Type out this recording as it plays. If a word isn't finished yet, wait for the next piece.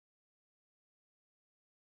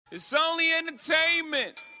It's only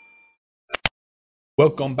entertainment.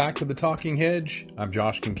 Welcome back to The Talking Hedge. I'm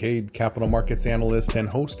Josh Kincaid, capital markets analyst and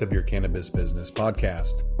host of your Cannabis Business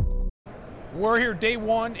Podcast. We're here day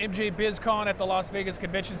one, MJ BizCon at the Las Vegas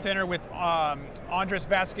Convention Center with Andres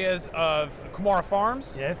Vasquez of Kumara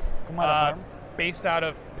Farms. Yes, Kumara Farms. Based out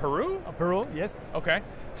of Peru? Peru, yes. Okay.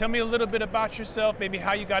 Tell me a little bit about yourself, maybe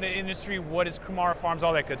how you got into industry, what is Kumara Farms,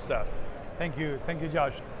 all that good stuff. Thank you,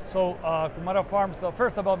 Josh. So Kumara Farms,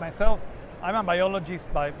 first about myself, I'm a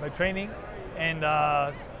biologist by training, and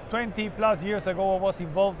 20 plus years ago I was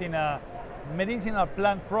involved in a medicinal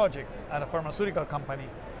plant project at a pharmaceutical company.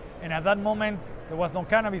 And at that moment there was no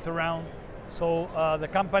cannabis around, so the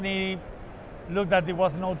company looked at there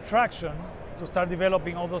was no traction to start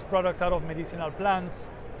developing all those products out of medicinal plants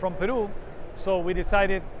from Peru, so we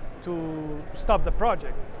decided to stop the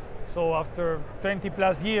project. So after 20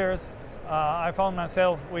 plus years, I found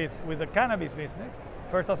myself with the cannabis business,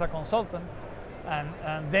 first as a consultant,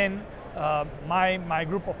 and then my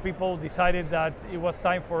group of people decided that it was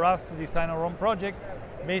time for us to design our own project,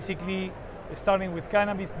 basically starting with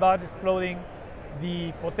cannabis but exploring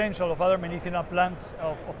the potential of other medicinal plants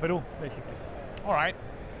of Peru, basically. All right.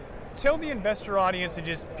 Tell the investor audience and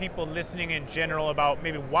just people listening in general about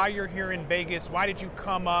maybe why you're here in Vegas, why did you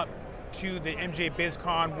come up to the MJ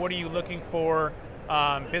BizCon, what are you looking for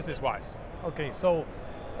business-wise? Okay, so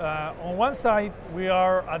on one side, we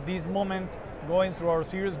are at this moment going through our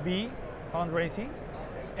Series B fundraising,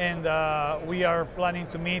 and we are planning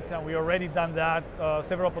to meet, and we already done that,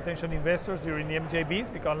 several potential investors during the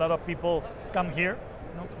MJBs, because a lot of people come here,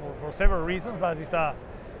 for several reasons, but it's a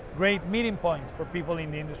great meeting point for people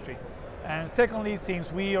in the industry. And secondly,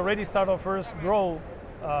 since we already started our first grow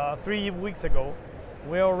 3 weeks ago,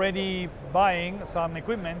 we're already buying some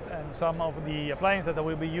equipment and some of the appliances that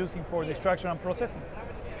we'll be using for the extraction and processing.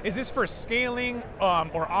 Is this for scaling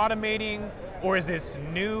or automating, or is this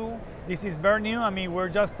new? This is very new. I mean, we're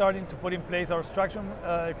just starting to put in place our extraction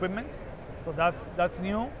equipment, so that's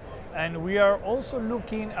new. And we are also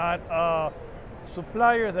looking at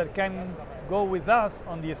suppliers that can go with us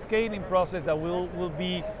on the scaling process that we'll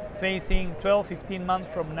be facing 12, 15 months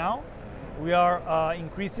from now. We are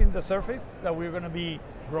increasing the surface that we're going to be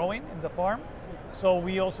growing in the farm. So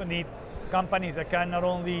we also need companies that can not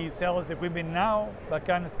only sell us equipment now, but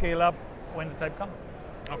can scale up when the time comes.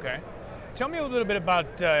 Okay. Tell me a little bit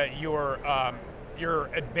about your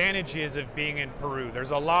advantages of being in Peru.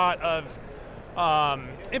 There's a lot of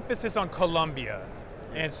emphasis on Colombia.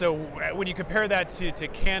 And so when you compare that to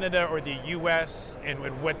Canada or the US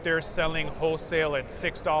and what they're selling wholesale at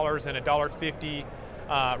 $6 and $1.50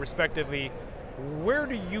 respectively, where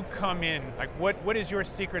do you come in? Like what is your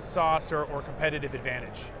secret sauce or competitive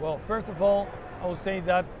advantage? Well, first of all, I would say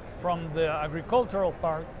that from the agricultural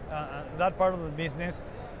part, that part of the business,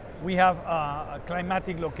 we have a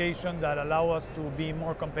climatic location that allow us to be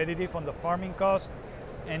more competitive on the farming cost.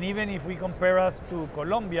 And even if we compare us to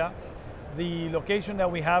Colombia, the location that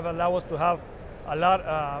we have allow us to have a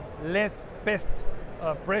lot less pest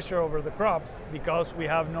pressure over the crops, because we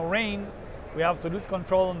have no rain. We have absolute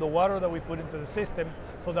control on the water that we put into the system,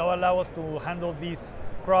 so that will allow us to handle these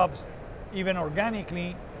crops even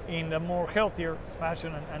organically in a more healthier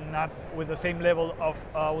fashion and not with the same level of,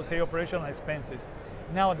 I would say, operational expenses.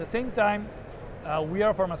 Now, at the same time, we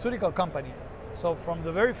are a pharmaceutical company. So from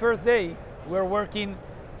the very first day, we're working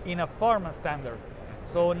in a pharma standard.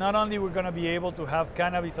 So not only we're going to be able to have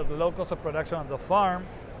cannabis at the low cost of production at the farm,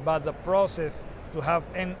 but the process to have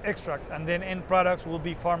end extracts and then end products will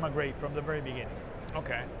be pharma grade from the very beginning.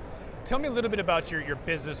 Okay. Tell me a little bit about your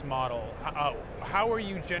business model. How are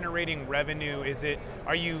you generating revenue?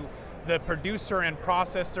 Are you the producer and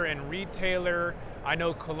processor and retailer? I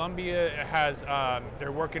know Colombia has,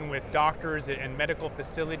 they're working with doctors and medical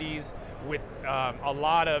facilities with a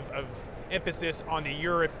lot of emphasis on the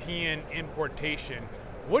European importation.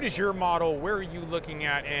 What is your model? Where are you looking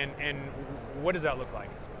at, and what does that look like?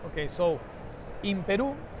 Okay, so in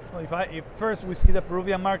Peru, so if first we see the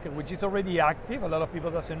Peruvian market, which is already active. A lot of people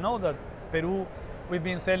doesn't know that Peru, we've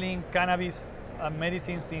been selling cannabis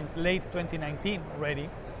medicine since late 2019 already.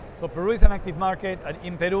 So Peru is an active market, and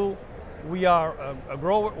in Peru we are a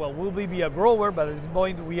grower. Well, we'll be a grower, but at this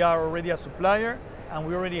point we are already a supplier, and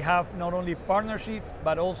we already have not only partnership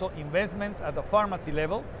but also investments at the pharmacy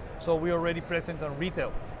level. So we're already present on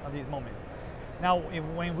retail at this moment. Now,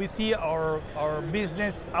 when we see our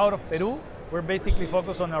business out of Peru, we're basically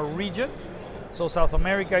focused on our region. So South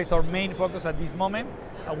America is our main focus at this moment.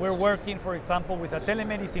 And we're working, for example, with a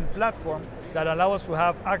telemedicine platform that allows us to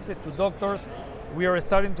have access to doctors. We are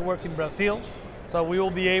starting to work in Brazil. So we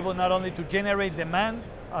will be able not only to generate demand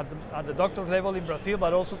at the doctor's level in Brazil,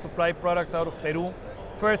 but also supply products out of Peru,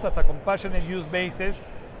 first as a compassionate use basis,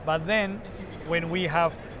 but then when we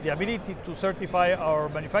have the ability to certify our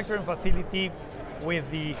manufacturing facility with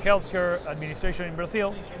the healthcare administration in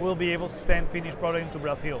Brazil, we'll be able to send finished product into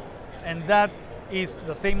Brazil. And that is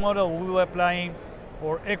the same model we will be applying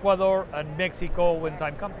for Ecuador and Mexico when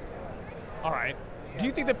time comes. All right. Do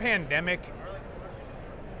you think the pandemic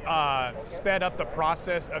sped up the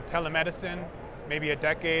process of telemedicine? Maybe a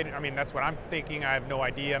decade? I mean, that's what I'm thinking. I have no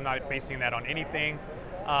idea. I'm not basing that on anything.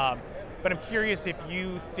 But I'm curious if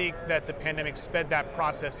you think that the pandemic sped that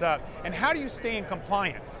process up. And how do you stay in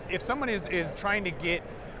compliance? If someone is trying to get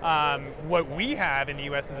what we have in the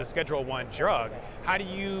US as a Schedule I drug, how do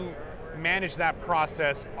you manage that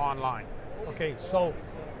process online? Okay, so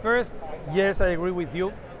first, yes, I agree with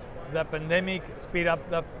you. The pandemic speed up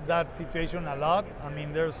that situation a lot. I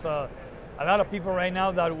mean, there's a lot of people right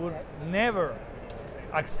now that would never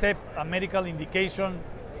accept a medical indication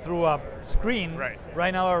through a screen.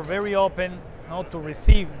 Right now are very open to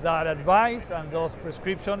receive that advice and those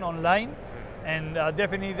prescriptions online. And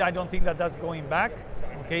definitely, I don't think that that's going back.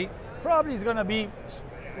 Okay, probably it's going to be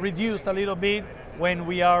reduced a little bit when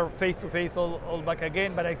we are face-to-face all back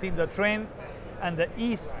again. But I think the trend and the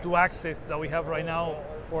ease to access that we have right now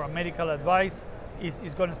for a medical advice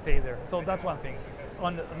is going to stay there. So that's one thing.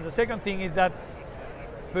 On the second thing is that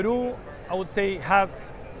Peru, I would say, has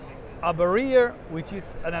a barrier which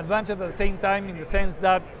is an advantage at the same time, in the sense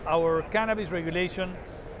that our cannabis regulation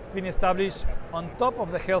has been established on top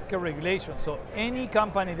of the healthcare regulation. So any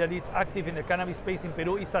company that is active in the cannabis space in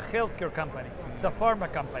Peru is a healthcare company, it's a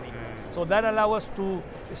pharma company. So that allows us to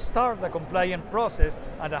start the compliance process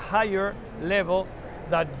at a higher level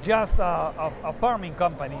than just a farming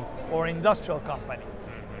company or industrial company.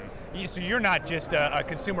 So you're not just a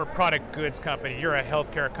consumer product goods company, you're a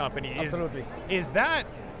healthcare company. Absolutely. Is that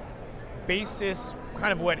basis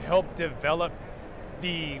kind of what helped develop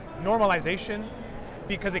the normalization,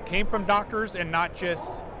 because it came from doctors and not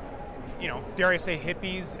just, dare I say,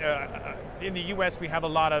 hippies? In the US, we have a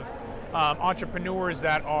lot of entrepreneurs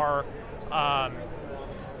that are,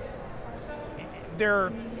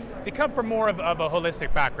 they come from more of a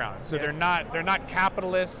holistic background. So Yes. they're not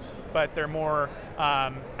capitalists, but they're more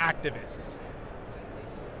activists.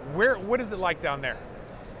 What is it like down there?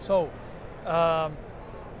 So,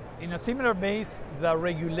 in a similar base, the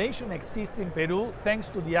regulation exists in Peru thanks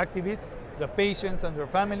to the activists, the patients and their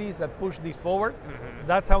families that push this forward.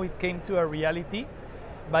 That's how it came to a reality.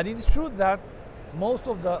 But it's true that most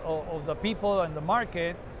of the people in the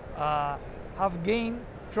market have gained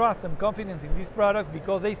trust and confidence in these products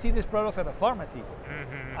because they see these products at a pharmacy.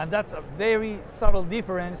 And that's a very subtle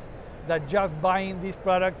difference than just buying this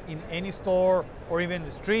product in any store or even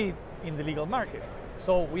the street in the legal market.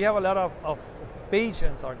 So we have a lot of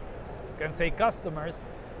patients, or can say customers,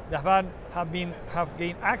 that have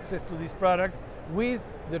gained access to these products with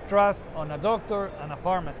the trust on a doctor and a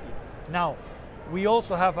pharmacy. Now, we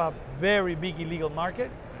also have a very big illegal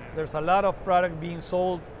market. There's a lot of product being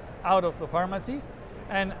sold out of the pharmacies,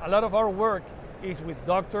 and a lot of our work is with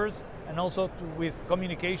doctors and also with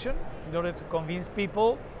communication in order to convince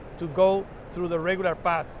people to go through the regular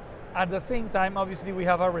path. At the same time, obviously, we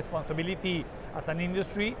have our responsibility as an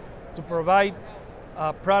industry to provide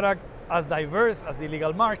a product as diverse as the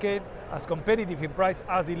legal market, as competitive in price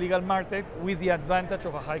as the legal market, with the advantage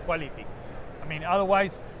of a high quality. I mean,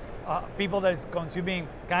 otherwise, people that is consuming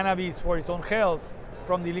cannabis for its own health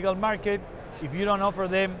from the legal market, if you don't offer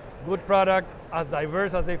them good product, as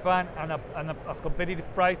diverse as they find, and as competitive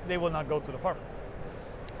price, they will not go to the pharmacies.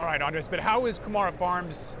 All right, Andres, but how is Kumara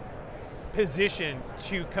Farms positioned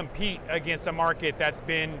to compete against a market that's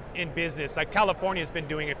been in business? Like California's been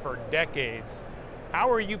doing it for decades. How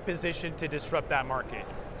are you positioned to disrupt that market?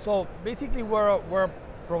 So basically, we're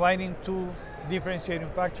providing two differentiating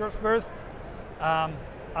factors. First,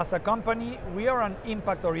 as a company, we are an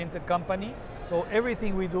impact-oriented company. So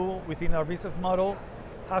everything we do within our business model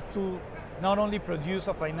has to not only produce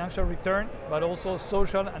a financial return, but also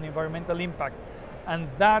social and environmental impact. And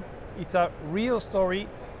that is a real story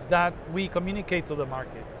that we communicate to the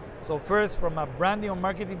market. So first, from a branding or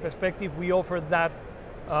marketing perspective, we offer that,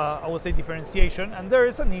 I would say, differentiation. And there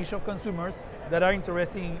is a niche of consumers that are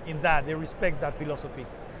interested in that. They respect that philosophy.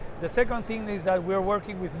 The second thing is that we're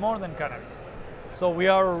working with more than cannabis. So we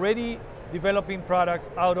are already developing products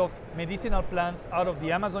out of medicinal plants, out of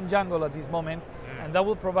the Amazon jungle at this moment, and that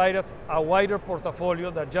will provide us a wider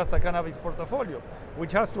portfolio than just a cannabis portfolio,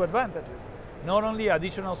 which has two advantages. Not only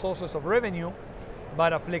additional sources of revenue,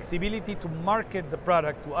 but a flexibility to market the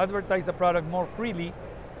product, to advertise the product more freely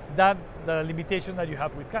than the limitation that you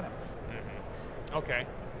have with cannabis. Okay.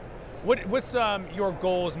 What's your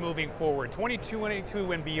goals moving forward?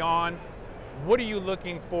 2022 and beyond. What are you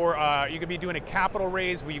looking for? You going to be doing a capital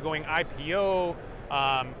raise? Were you going IPO?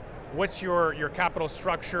 What's your capital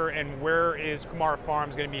structure, and where is Kumara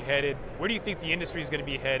Farms going to be headed? Where do you think the industry is going to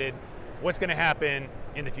be headed? What's going to happen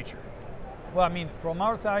in the future? Well, I mean, from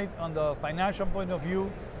our side, on the financial point of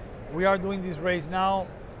view, we are doing this raise now.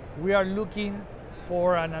 We are looking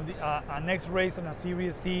for a next raise on a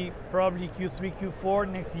Series C, probably Q3, Q4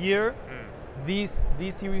 next year. This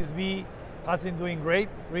Series B has been doing great,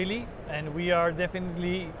 really, and we are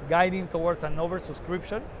definitely guiding towards an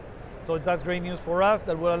oversubscription. So that's great news for us.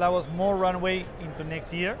 That will allow us more runway into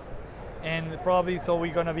next year, and probably so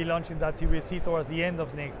we're going to be launching that Series C towards the end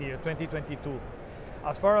of next year, 2022.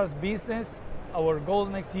 As far as business, our goal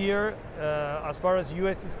next year, as far as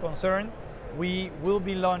US is concerned, we will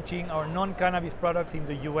be launching our non-cannabis products in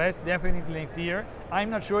the US definitely next year. I'm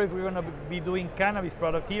not sure if we're going to be doing cannabis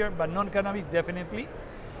products here, but non-cannabis definitely.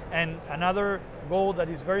 And another goal that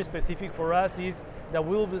is very specific for us is that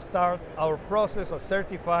we will start our process of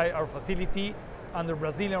certify our facility under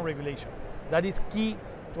Brazilian regulation. That is key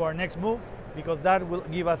to our next move, because that will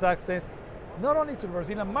give us access not only to the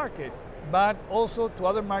Brazilian market, but also to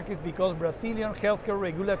other markets, because Brazilian healthcare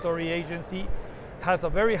regulatory agency has a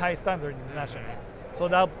very high standard internationally. So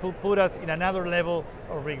that will put us in another level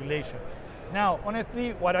of regulation. Now,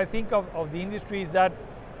 honestly, what I think of the industry is that,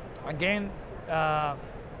 again,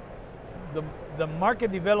 the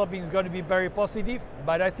market developing is going to be very positive,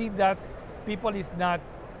 but I think that people is not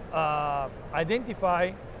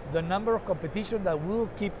identify the number of competition that will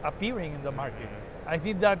keep appearing in the market. I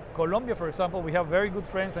think that Colombia, for example, we have very good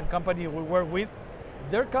friends and companies we work with.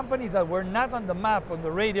 There are companies that were not on the map, on the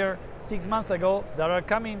radar 6 months ago, that are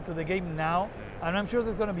coming to the game now, and I'm sure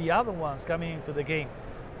there's going to be other ones coming into the game.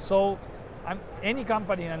 So any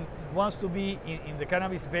company that wants to be in the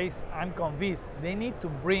cannabis space, I'm convinced they need to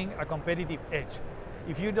bring a competitive edge.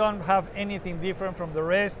 If you don't have anything different from the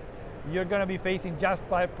rest, you're going to be facing just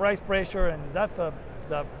price pressure, and that's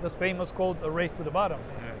this famous quote, a race to the bottom.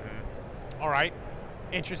 All right,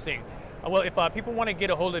 interesting. Well, if people want to get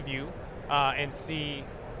a hold of you and see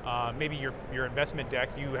maybe your investment deck,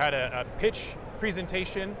 you had a pitch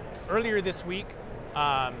presentation earlier this week,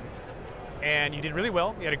 and you did really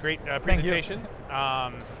well. You had a great presentation.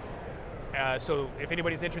 So if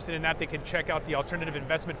anybody's interested in that, they can check out the Alternative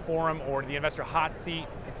Investment Forum or the Investor Hot Seat,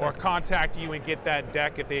 or contact you and get that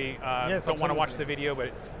deck if they don't want to watch the video, but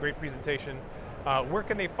it's a great presentation. Where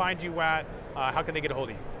can they find you at? How can they get a hold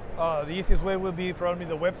of you? The easiest way will be probably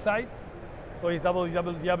the website. So it's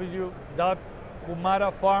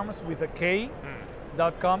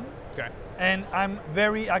www.kumarafarms.com. Okay. And I'm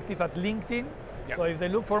very active at LinkedIn. Yep. So if they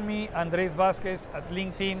look for me, Andres Vasquez at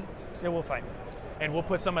LinkedIn, they will find me. And we'll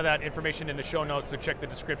put some of that information in the show notes, so check the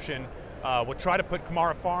description. We'll try to put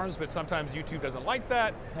Kumara Farms, but sometimes YouTube doesn't like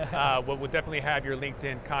that. We'll definitely have your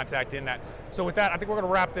LinkedIn contact in that. So with that, I think we're going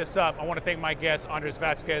to wrap this up. I want to thank my guest, Andres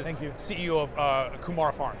Vasquez, Thank you. CEO of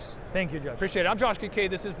Kumara Farms. Thank you, Josh. Appreciate it. I'm Josh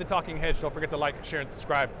Kincaid. This is The Talking Hedge. Don't forget to like, share, and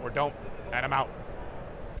subscribe, or don't, and I'm out.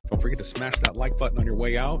 Don't forget to smash that like button on your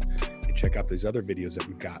way out and check out these other videos that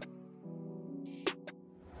we've got.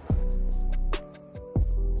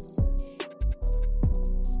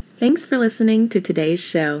 Thanks for listening to today's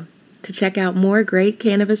show. To check out more great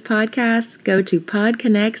cannabis podcasts, go to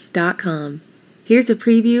podconnects.com. Here's a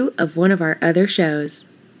preview of one of our other shows.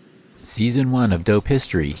 Season 1 of Dope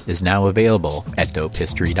History is now available at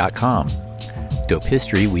dopehistory.com. Dope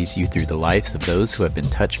History weaves you through the lives of those who have been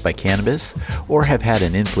touched by cannabis or have had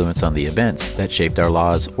an influence on the events that shaped our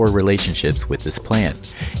laws or relationships with this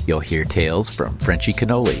plant. You'll hear tales from Frenchie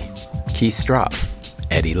Cannoli, Keith Strop,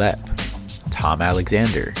 Eddie Lepp, Tom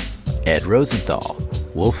Alexander, Ed Rosenthal,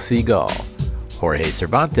 Wolf Seagal, Jorge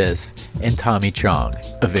Cervantes, and Tommy Chong.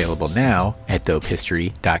 Available now at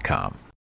dopehistory.com.